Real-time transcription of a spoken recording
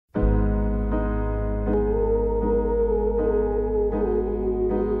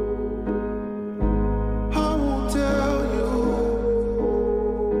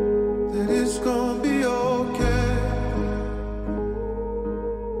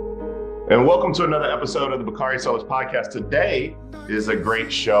And welcome to another episode of the Bakari Solis podcast. Today is a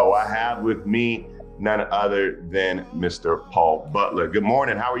great show. I have with me none other than Mr. Paul Butler. Good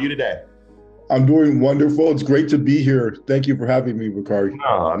morning. How are you today? I'm doing wonderful. It's great to be here. Thank you for having me, Bakari.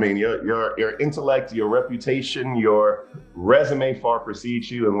 No, I mean your intellect, your reputation, your resume far precedes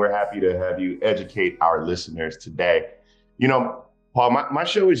you, and we're happy to have you educate our listeners today. You know, Paul, my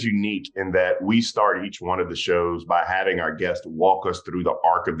show is unique in that we start each one of the shows by having our guests walk us through the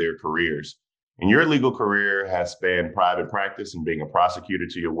arc of their careers. And your legal career has spanned private practice and being a prosecutor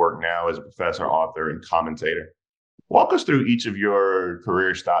to your work now as a professor, author, and commentator. Walk us through each of your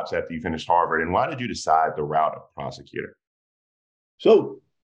career stops after you finished Harvard, and why did you decide the route of prosecutor? So,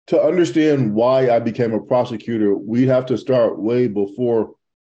 to understand why I became a prosecutor, we have to start way before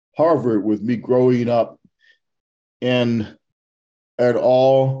Harvard with me growing up in an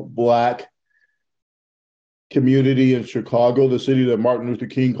all-Black community in Chicago, the city that Martin Luther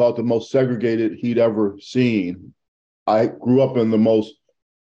King called the most segregated he'd ever seen. I grew up in the most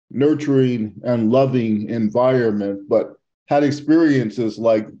nurturing and loving environment, but had experiences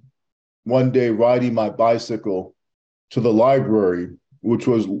like one day riding my bicycle to the library, which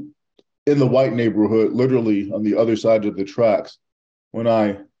was in the white neighborhood, literally on the other side of the tracks. When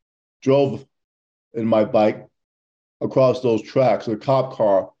I drove in my bike across those tracks, a cop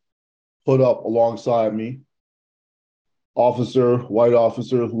car pulled up alongside me. White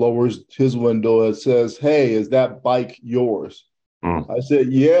officer, lowers his window and says, "Hey, is that bike yours?" I said,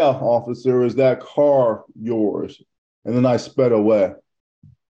 "Yeah, officer, is that car yours?" And then I sped away.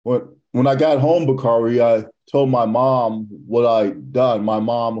 When I got home, Bakari, I told my mom what I'd done. My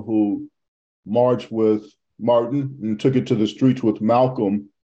mom, who marched with Martin and took it to the streets with Malcolm,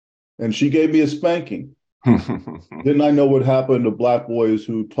 and she gave me a spanking. Didn't I know what happened to Black boys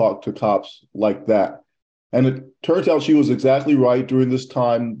who talk to cops like that? And it turns out she was exactly right. During this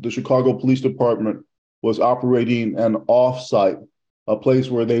time, the Chicago Police Department was operating an offsite, a place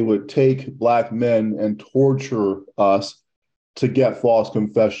where they would take Black men and torture us to get false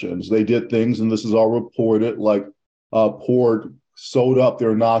confessions. They did things, and this is all reported, like poured soda up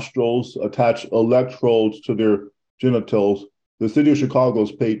their nostrils, attached electrodes to their genitals. The city of Chicago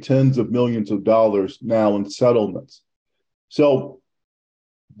has paid tens of millions of dollars now in settlements. So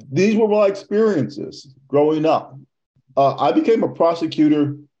these were my experiences growing up. I became a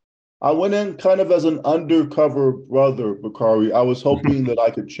prosecutor. I went in kind of as an undercover brother, Bakari. I was hoping that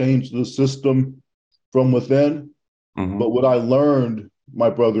I could change the system from within. But what I learned, my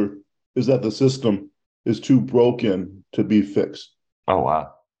brother, is that the system is too broken to be fixed. Oh,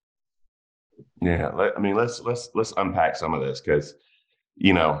 wow. Yeah, let's unpack some of this because,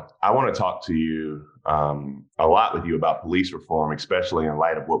 I want to talk to you a lot with you about police reform, especially in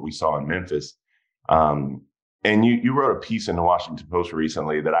light of what we saw in Memphis. And you wrote a piece in the Washington Post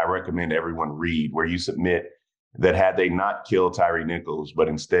recently that I recommend everyone read, where you submit that had they not killed Tyree Nichols, but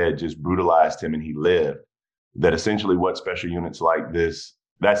instead just brutalized him and he lived, that's essentially what special units like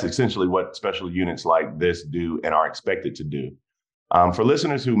this do and are expected to do. For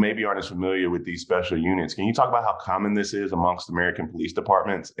listeners who maybe aren't as familiar with these special units, can you talk about how common this is amongst American police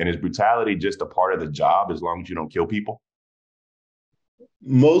departments? And is brutality just a part of the job as long as you don't kill people?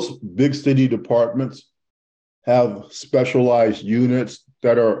 Most big city departments have specialized units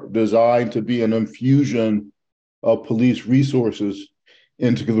that are designed to be an infusion of police resources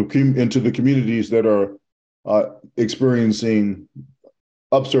into the communities that are experiencing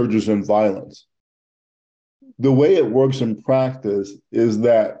upsurges in violence. The way it works in practice is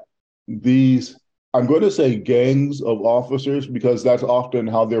that these, I'm going to say gangs of officers, because that's often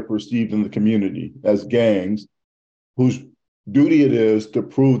how they're perceived in the community, as gangs, whose duty it is to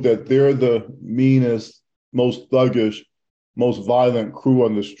prove that they're the meanest, most thuggish, most violent crew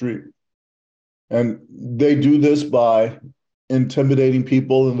on the street. And they do this by intimidating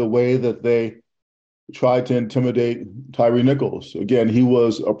people in the way that they tried to intimidate Tyree Nichols. Again, he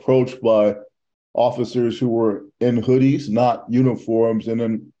was approached by officers who were in hoodies, not uniforms, and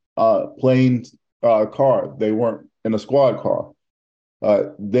in plain car. They weren't in a squad car.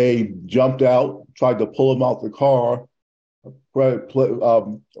 They jumped out, tried to pull him out the car,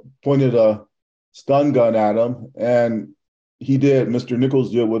 pointed a stun gun at him, and Mr.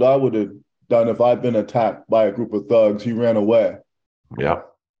 Nichols did what I would have done if I'd been attacked by a group of thugs. He ran away. Yeah.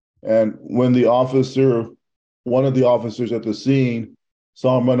 And when one of the officers at the scene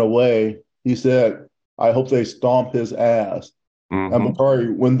saw him run away, he said, "I hope they stomp his ass." And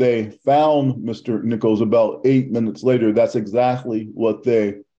Bakari, when they found Mr. Nichols about 8 minutes later, that's exactly what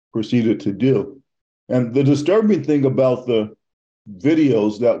they proceeded to do. And the disturbing thing about the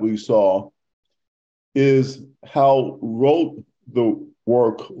videos that we saw is how rote the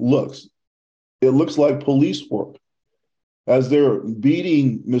work looks. it looks like police work. As they're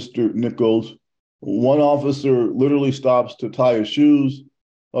beating Mr. Nichols, one officer literally stops to tie his shoes.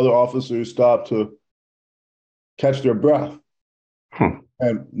 Other officers stop to catch their breath.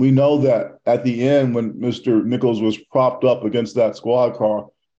 And we know that at the end, when Mr. Nichols was propped up against that squad car,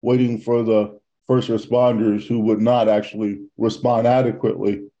 waiting for the first responders who would not actually respond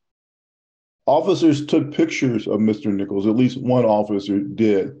adequately, officers took pictures of Mr. Nichols, at least one officer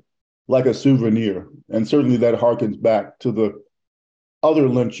did, like a souvenir. And certainly that harkens back to the other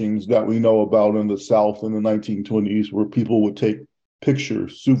lynchings that we know about in the South in the 1920s, where people would take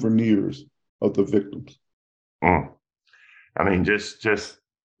pictures, souvenirs of the victims. I mean, just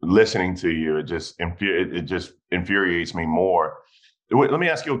listening to you, it just infuriates me more. Let me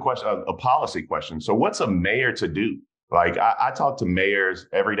ask you a question, a policy question. So, what's a mayor to do? Like, I talk to mayors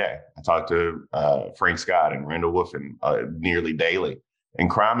every day. I talk to Frank Scott and Randall Wolfen nearly daily, and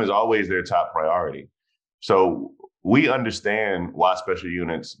crime is always their top priority. So, we understand why special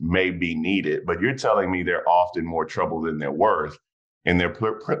units may be needed, but you're telling me they're often more trouble than they're worth, and there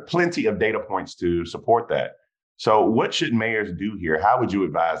are plenty of data points to support that. So what should mayors do here? How would you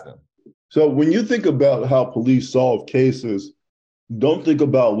advise them? So when you think about how police solve cases, don't think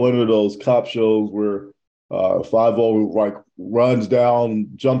about one of those cop shows where 5-0 like runs down,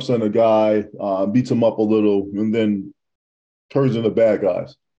 jumps on a guy, beats him up a little, and then turns into bad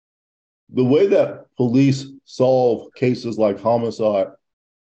guys. The way that police solve cases like homicide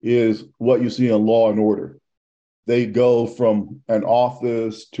is what you see in Law and Order. They go from an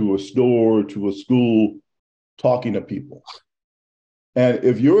office to a store to a school, talking to people. And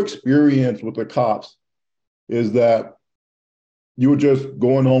if your experience with the cops is that you were just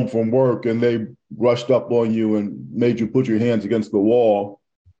going home from work and they rushed up on you and made you put your hands against the wall,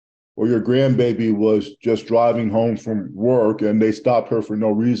 or your grandbaby was just driving home from work and they stopped her for no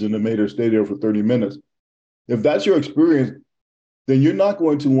reason and made her stay there for 30 minutes. If that's your experience, then you're not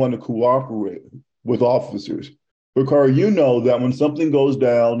going to want to cooperate with officers, because you know that when something goes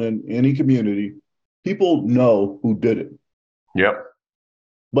down in any community, people know who did it. Yep.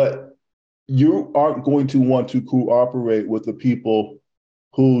 But you aren't going to want to cooperate with the people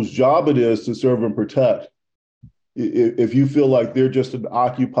whose job it is to serve and protect if you feel like they're just an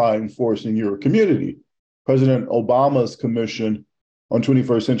occupying force in your community. President Obama's commission on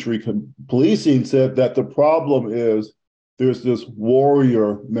 21st century policing said that the problem is there's this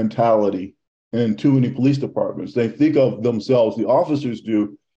warrior mentality in too many police departments. They think of themselves, the officers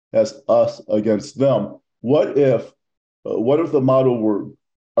do, as us against them. What if the model were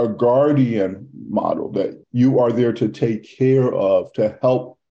a guardian model, that you are there to take care of, to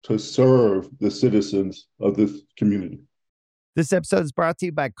help, to serve the citizens of this community? This episode is brought to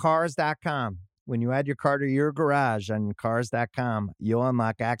you by Cars.com. When you add your car to your garage on Cars.com, you'll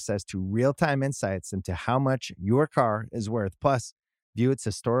unlock access to real-time insights into how much your car is worth. Plus, view its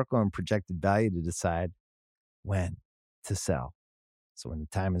historical and projected value to decide when to sell. So when the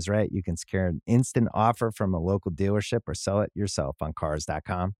time is right, you can secure an instant offer from a local dealership or sell it yourself on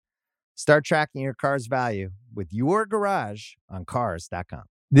Cars.com. Start tracking your car's value with your garage on Cars.com.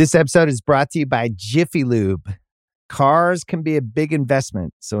 This episode is brought to you by Jiffy Lube. Cars can be a big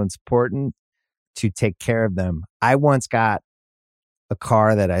investment, so it's important to take care of them. I once got a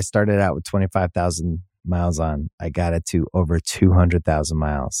car that I started out with 25,000 miles on. I got it to over 200,000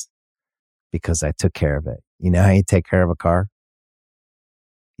 miles because I took care of it. You know how you take care of a car?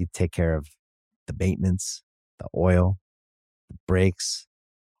 You take care of the maintenance, the oil, the brakes,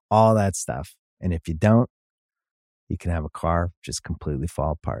 all that stuff. And if you don't, you can have a car just completely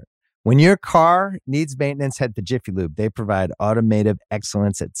fall apart. When your car needs maintenance, head to Jiffy Lube. They provide automotive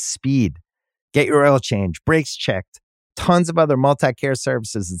excellence at speed. Get your oil change, brakes checked, tons of other multi-care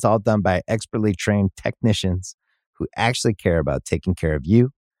services. It's all done by expertly trained technicians who actually care about taking care of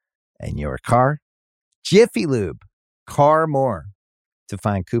you and your car. Jiffy Lube, car more. To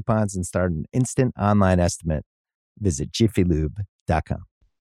find coupons and start an instant online estimate, visit jiffylube.com.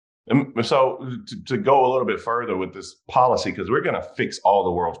 So to go a little bit further with this policy, because we're going to fix all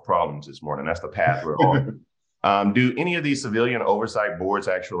the world's problems this morning. That's the path we're on. Do any of these civilian oversight boards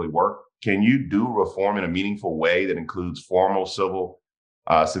actually work? Can you do reform in a meaningful way that includes formal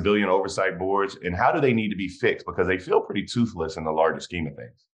civilian oversight boards? And how do they need to be fixed? Because they feel pretty toothless in the larger scheme of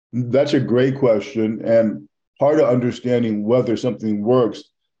things. That's a great question. And part of understanding whether something works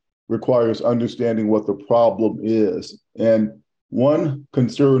requires understanding what the problem is. And one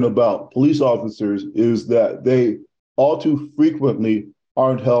concern about police officers is that they all too frequently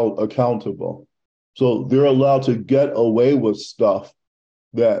aren't held accountable. So they're allowed to get away with stuff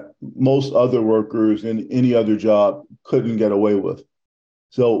that most other workers in any other job couldn't get away with.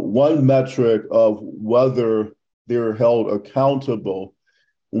 So one metric of whether they're held accountable,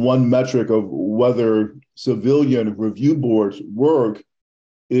 one metric of whether civilian review boards work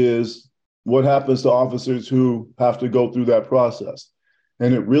is what happens to officers who have to go through that process.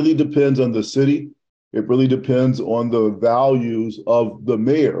 And it really depends on the city. It really depends on the values of the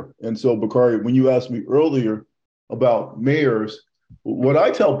mayor. And so, Bakari, when you asked me earlier about mayors, what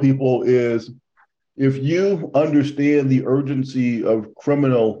I tell people is if you understand the urgency of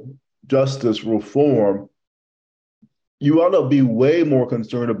criminal justice reform, you ought to be way more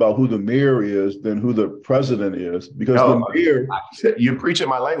concerned about who the mayor is than who the president is, because the mayor. You're preaching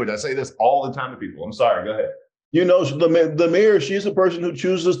my language. I say this all the time to people. I'm sorry. Go ahead. You know, the mayor, she's the person who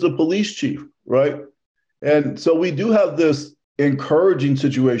chooses the police chief, right? And so we do have this encouraging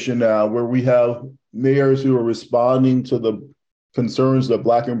situation now where we have mayors who are responding to the concerns that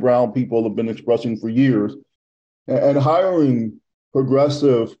Black and brown people have been expressing for years and hiring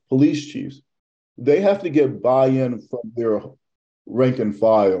progressive police chiefs. They have to get buy-in from their rank and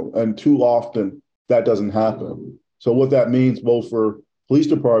file, and too often that doesn't happen. So what that means both for police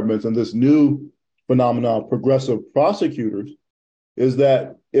departments and this new phenomenon, progressive prosecutors, is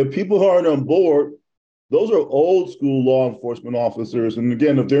that if people aren't on board, those are old school law enforcement officers. And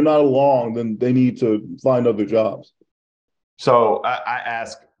again, if they're not along, then they need to find other jobs. So I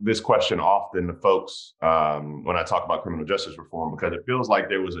ask this question often to folks when I talk about criminal justice reform, because it feels like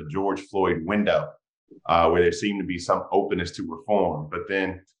there was a George Floyd window where there seemed to be some openness to reform. But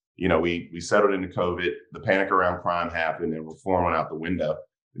then, you know, we settled into COVID, the panic around crime happened, and reform went out the window.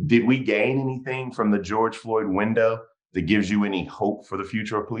 Did we gain anything from the George Floyd window that gives you any hope for the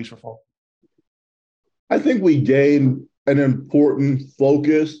future of police reform? I think we gained an important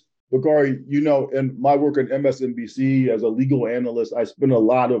focus. Bakari, you know, in my work at MSNBC as a legal analyst, I spent a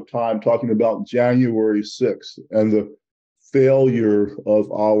lot of time talking about January 6th and the failure of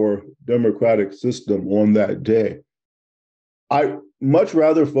our democratic system on that day. I much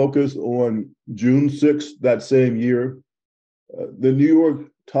rather focus on June 6th that same year. The New York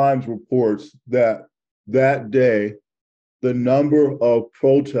Times reports that that day, the number of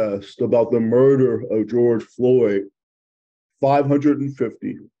protests about the murder of George Floyd,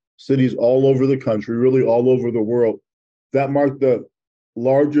 550 cities all over the country, really all over the world, that marked the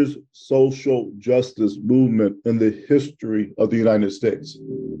largest social justice movement in the history of the United States.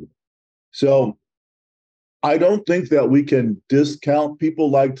 So I don't think that we can discount. People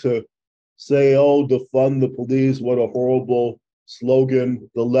like to say, oh, defund the police, what a horrible slogan.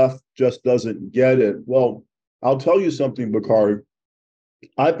 The left just doesn't get it. Well, I'll tell you something, Bakari.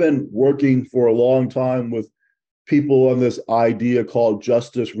 I've been working for a long time with people on this idea called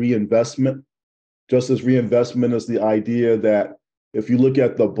justice reinvestment. Justice reinvestment is the idea that if you look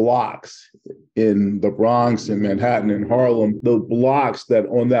at the blocks in the Bronx and Manhattan and Harlem, the blocks that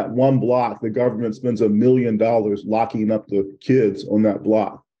on that one block, the government spends $1 million locking up the kids on that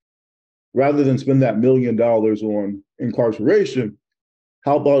block. Rather than spend that $1 million on incarceration,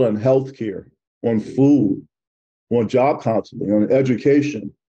 how about on healthcare, on food, on job counseling, on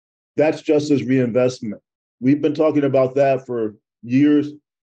education? That's justice reinvestment. We've been talking about that for years,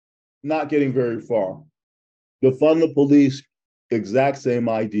 not getting very far. Defund the police, exact same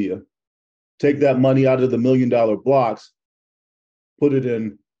idea. Take that money out of the $1 million blocks, put it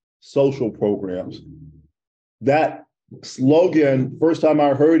in social programs. That slogan, first time I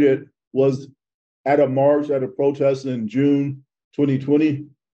heard it was at a march, at a protest in June 2020.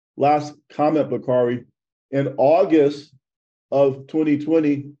 Last comment, Bakari. In August of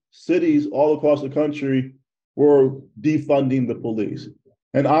 2020, cities all across the country were defunding the police.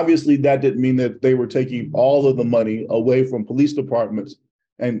 And obviously that didn't mean that they were taking all of the money away from police departments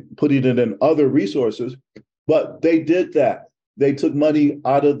and putting it in other resources, but they did that. They took money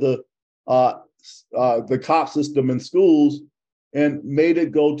out of the cop system in schools and made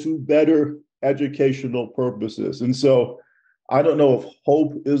it go to better educational purposes. And so I don't know if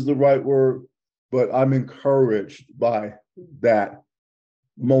hope is the right word, but I'm encouraged by that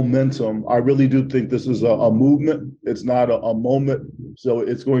momentum. I really do think this is a movement. It's not a moment. So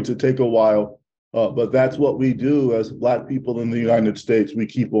it's going to take a while. But that's what we do as Black people in the United States. We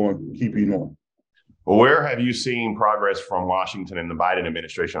keep on keeping on. Well, where have you seen progress from Washington and the Biden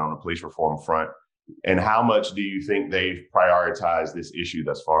administration on the police reform front? And how much do you think they've prioritized this issue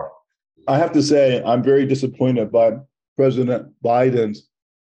thus far? I have to say, I'm very disappointed by President Biden's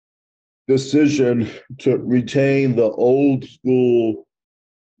decision to retain the old school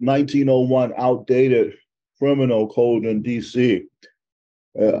 1901 outdated criminal code in DC.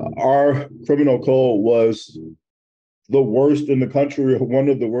 Our criminal code was the worst in the country, one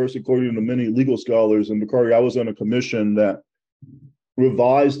of the worst, according to many legal scholars. And Bakari, I was on a commission that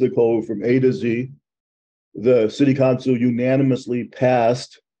revised the code from A to Z. The city council unanimously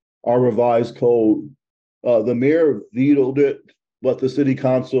passed our revised code. The mayor vetoed it, but the city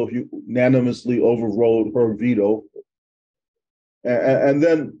council unanimously overrode her veto. And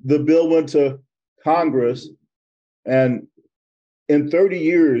then the bill went to Congress, and in 30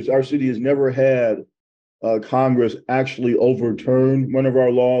 years, our city has never had Congress actually overturn one of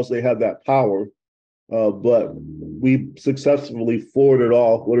our laws. They have that power, but we successfully forwarded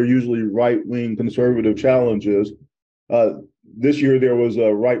off what are usually right-wing conservative challenges. This year, there was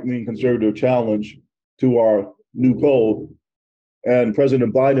a right-wing conservative challenge to our new code, and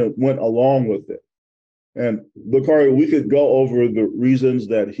President Biden went along with it. And Bakari, we could go over the reasons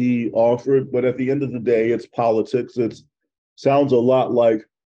that he offered, but at the end of the day, it's politics. It sounds a lot like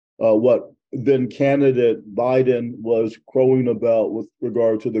what then candidate Biden was crowing about with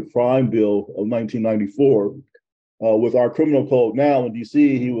regard to the crime bill of 1994. With our criminal code now in DC,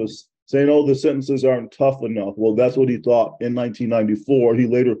 he was saying, oh, the sentences aren't tough enough. Well, that's what he thought in 1994. He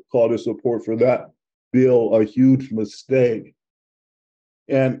later called his support for that bill a huge mistake.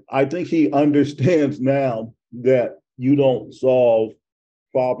 And I think he understands now that you don't solve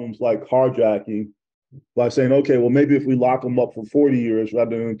problems like carjacking by saying, okay, well, maybe if we lock them up for 40 years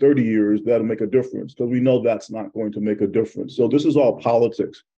rather than 30 years, that'll make a difference, because we know that's not going to make a difference. So this is all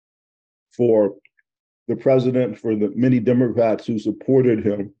politics for the president, for the many Democrats who supported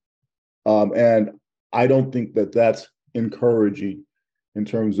him. And I don't think that that's encouraging in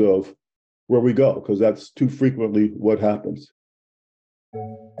terms of where we go, because that's too frequently what happens.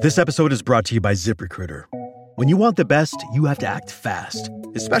 This episode is brought to you by ZipRecruiter. When you want the best, you have to act fast,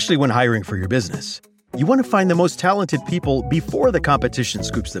 especially when hiring for your business. You want to find the most talented people before the competition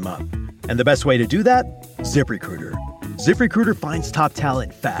scoops them up. And the best way to do that? ZipRecruiter. ZipRecruiter finds top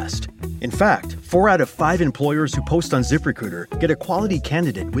talent fast. In fact, 4 out of 5 employers who post on ZipRecruiter get a quality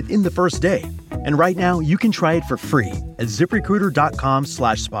candidate within the first day. And right now, you can try it for free at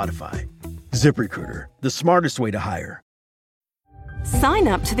ZipRecruiter.com/Spotify. ZipRecruiter, the smartest way to hire. Sign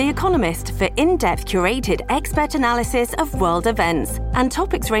up to The Economist for in-depth curated expert analysis of world events and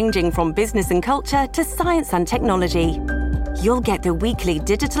topics ranging from business and culture to science and technology. You'll get the weekly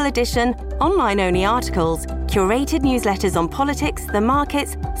digital edition, online-only articles, curated newsletters on politics, the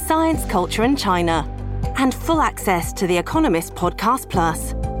markets, science, culture, and China, and full access to The Economist Podcast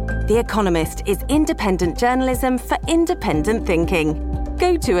Plus. The Economist is independent journalism for independent thinking.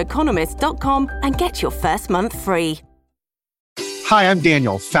 Go to economist.com and get your first month free. Hi, I'm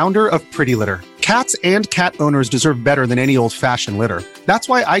Daniel, founder of Pretty Litter. Cats and cat owners deserve better than any old-fashioned litter. That's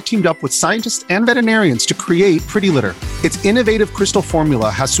why I teamed up with scientists and veterinarians to create Pretty Litter. Its innovative crystal formula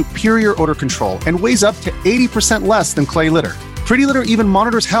has superior odor control and weighs up to 80% less than clay litter. Pretty Litter even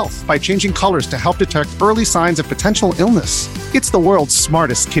monitors health by changing colors to help detect early signs of potential illness. It's the world's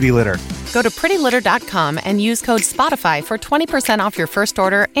smartest kitty litter. Go to prettylitter.com and use code SPOTIFY for 20% off your first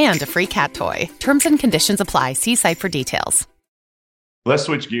order and a free cat toy. Terms and conditions apply. See site for details. Let's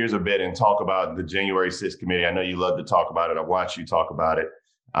switch gears a bit and talk about the January 6th committee. I know you love to talk about it. I watch you talk about it.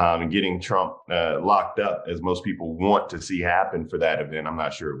 And getting Trump locked up, as most people want to see happen for that event. I'm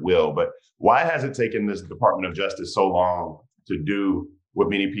not sure it will, but why has it taken this Department of Justice so long to do what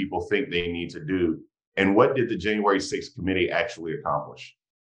many people think they need to do? And what did the January 6th committee actually accomplish?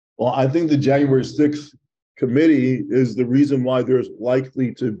 Well, I think the January 6th committee is the reason why there's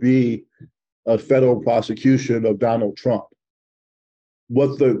likely to be a federal prosecution of Donald Trump.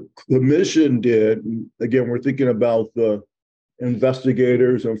 What the commission did, again, we're thinking about the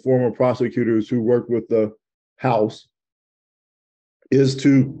investigators and former prosecutors who worked with the House, is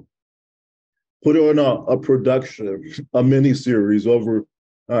to put on a production, a miniseries over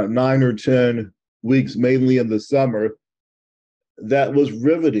 9 or 10 weeks, mainly in the summer, that was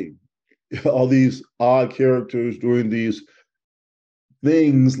riveting. All these odd characters doing these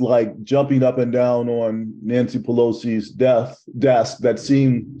things like jumping up and down on Nancy Pelosi's desk that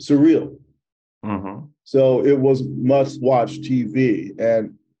seemed surreal. Mm-hmm. So it was must-watch TV.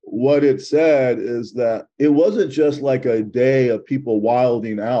 And what it said is that it wasn't just like a day of people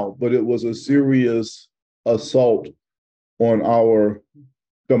wilding out, but it was a serious assault on our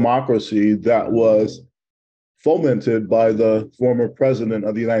democracy that was fomented by the former president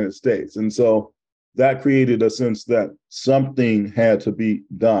of the United States. And so that created a sense that something had to be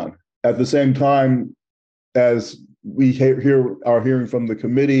done. At the same time, as we are hearing from the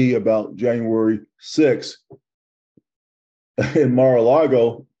committee about January 6th, in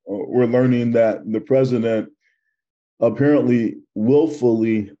Mar-a-Lago, we're learning that the president apparently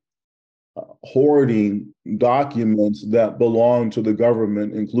willfully hoarding documents that belong to the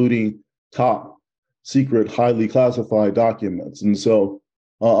government, including top secret, highly classified documents. And so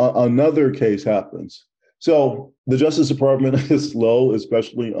another case happens. So the Justice Department is slow,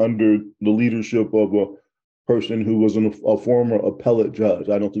 especially under the leadership of a person who was a former appellate judge.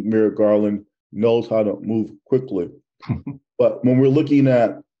 I don't think Merrick Garland knows how to move quickly. But when we're looking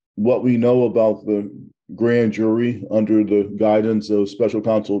at what we know about the grand jury under the guidance of Special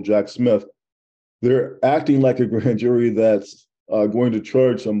Counsel Jack Smith, they're acting like a grand jury that's going to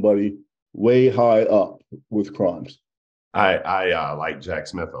charge somebody way high up with crimes. I like Jack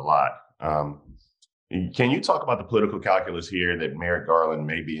Smith a lot. Can you talk about the political calculus here that Merrick Garland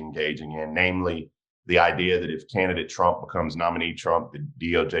may be engaging in, namely the idea that if candidate Trump becomes nominee Trump, the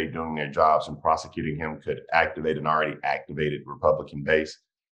DOJ doing their jobs and prosecuting him could activate an already activated Republican base?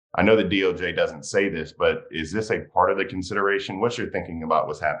 I know the DOJ doesn't say this, but is this a part of the consideration? What's your thinking about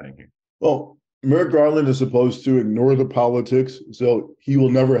what's happening here? Well, Merrick Garland is supposed to ignore the politics, so he will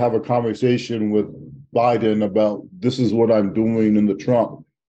never have a conversation with Biden about this is what I'm doing in the Trump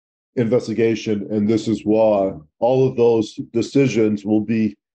investigation, and this is why. All of those decisions will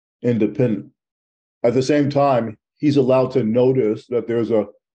be independent. At the same time, he's allowed to notice that there's a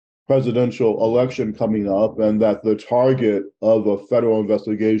presidential election coming up and that the target of a federal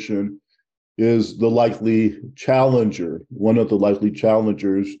investigation is the likely challenger, one of the likely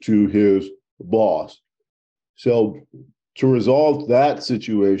challengers to his boss. So to resolve that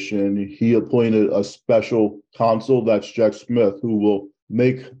situation, he appointed a special counsel, that's Jack Smith, who will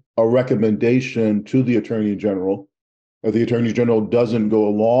make a recommendation to the Attorney General. If the Attorney General doesn't go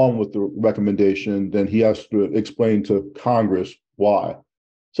along with the recommendation, then he has to explain to Congress why.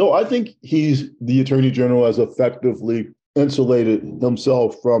 So I think the Attorney General has effectively insulated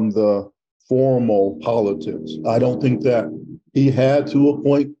himself from the formal politics. I don't think that he had to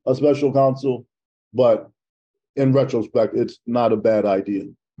appoint a special counsel, but in retrospect, it's not a bad idea.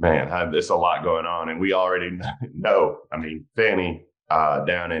 Man, there's a lot going on, and we already know. I mean, Fannie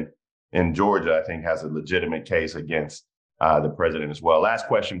down in Georgia, I think, has a legitimate case against the president as well. Last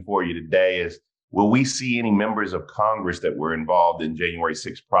question for you today is, will we see any members of Congress that were involved in January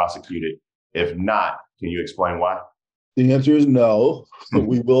 6th prosecuted? If not, can you explain why? The answer is no,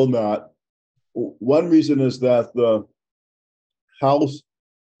 we will not. One reason is that the House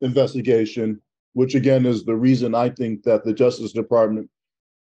investigation, which again is the reason I think that the Justice Department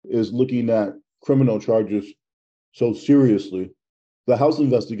is looking at criminal charges so seriously, the House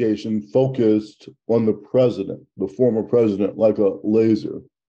investigation focused on the president, the former president, like a laser.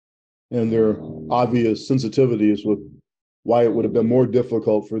 And there are obvious sensitivities with why it would have been more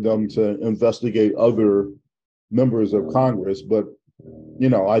difficult for them to investigate other members of Congress. But,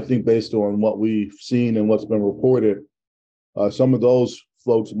 I think based on what we've seen and what's been reported, some of those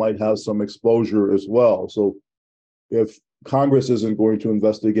folks might have some exposure as well. So if Congress isn't going to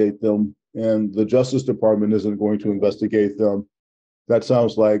investigate them and the Justice Department isn't going to investigate them, that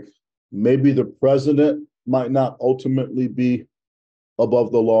sounds like maybe the president might not ultimately be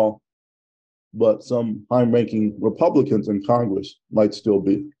above the law, but some high-ranking Republicans in Congress might still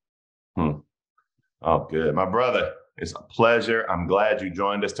be. Oh, good. My brother, it's a pleasure. I'm glad you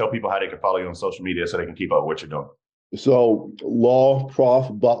joined us. Tell people how they can follow you on social media so they can keep up with what you're doing. So Law Prof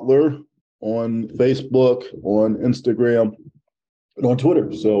Butler on Facebook, on Instagram, and on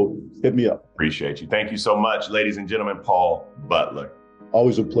Twitter. So hit me up. Appreciate you. Thank you so much, ladies and gentlemen. Paul Butler.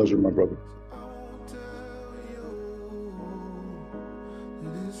 Always a pleasure, my brother.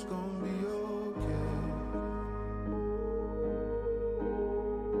 It's gonna be